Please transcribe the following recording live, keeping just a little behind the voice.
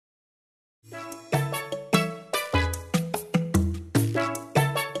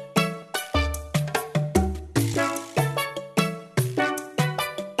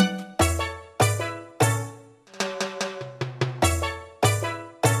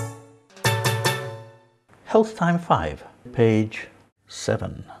Health Time 5, page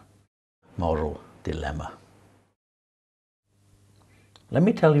 7, Moral Dilemma. Let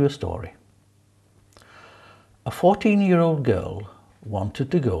me tell you a story. A 14-year-old girl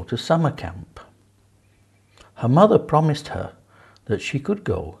wanted to go to summer camp. Her mother promised her that she could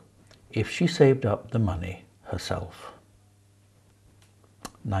go if she saved up the money herself.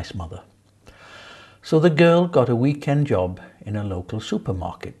 Nice mother. So the girl got a weekend job in a local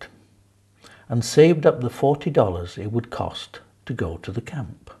supermarket and saved up the $40 it would cost to go to the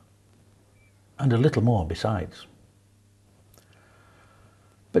camp, and a little more besides.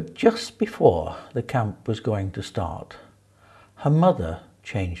 But just before the camp was going to start, her mother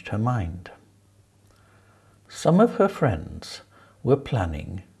changed her mind. Some of her friends were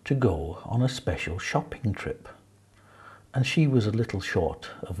planning to go on a special shopping trip, and she was a little short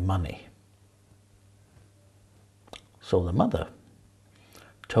of money. So the mother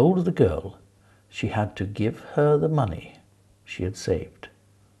told the girl she had to give her the money she had saved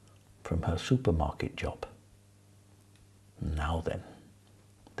from her supermarket job. Now then,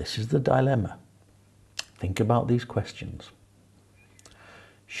 this is the dilemma. Think about these questions.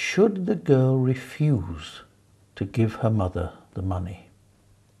 Should the girl refuse to give her mother the money?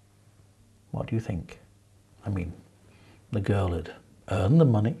 What do you think? I mean, the girl had earned the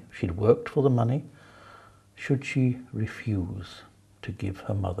money, she'd worked for the money. Should she refuse to give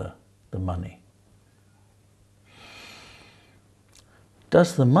her mother the money?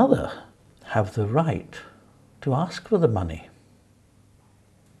 Does the mother have the right to ask for the money?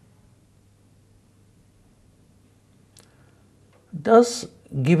 Does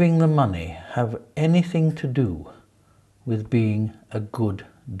giving the money have anything to do with being a good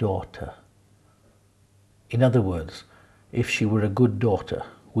daughter? In other words, if she were a good daughter,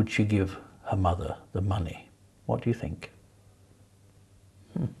 would she give her mother the money? What do you think?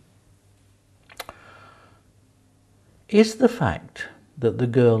 Is the fact that the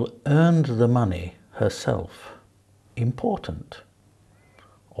girl earned the money herself important?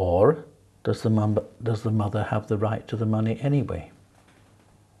 Or does the mother have the right to the money anyway?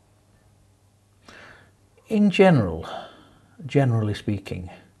 In generally speaking,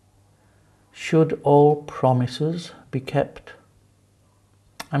 should all promises be kept?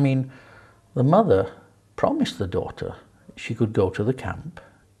 I mean, the mother promised the daughter she could go to the camp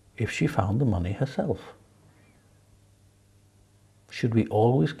if she found the money herself. Should we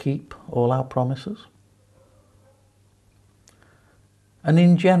always keep all our promises? And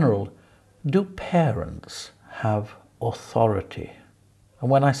in general, do parents have authority? And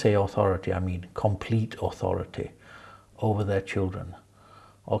when I say authority, I mean complete authority over their children.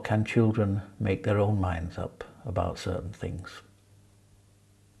 Or can children make their own minds up about certain things?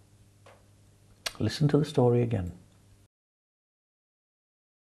 Listen to the story again.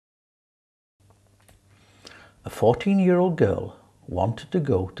 A 14-year-old girl wanted to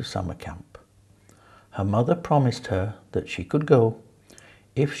go to summer camp. Her mother promised her that she could go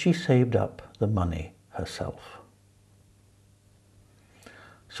if she saved up the money herself.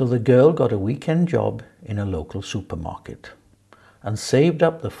 So the girl got a weekend job in a local supermarket and saved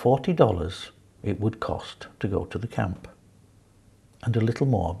up the $40 it would cost to go to the camp, and a little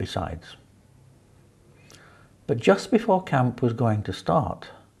more besides. But just before camp was going to start,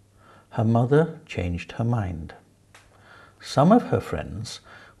 her mother changed her mind. Some of her friends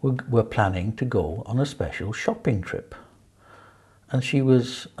were planning to go on a special shopping trip, and she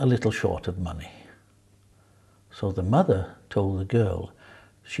was a little short of money. So the mother told the girl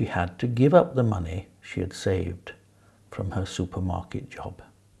she had to give up the money she had saved from her supermarket job.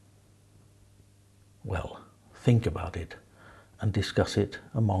 Well, think about it and discuss it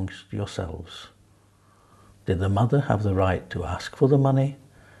amongst yourselves. Did the mother have the right to ask for the money?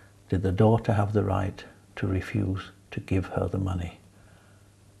 Did the daughter have the right to refuse to give her the money?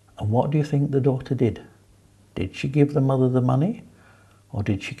 And what do you think the daughter did? Did she give the mother the money, or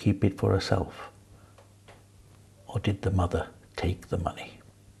did she keep it for herself? Or did the mother take the money?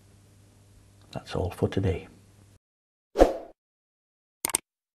 That's all for today.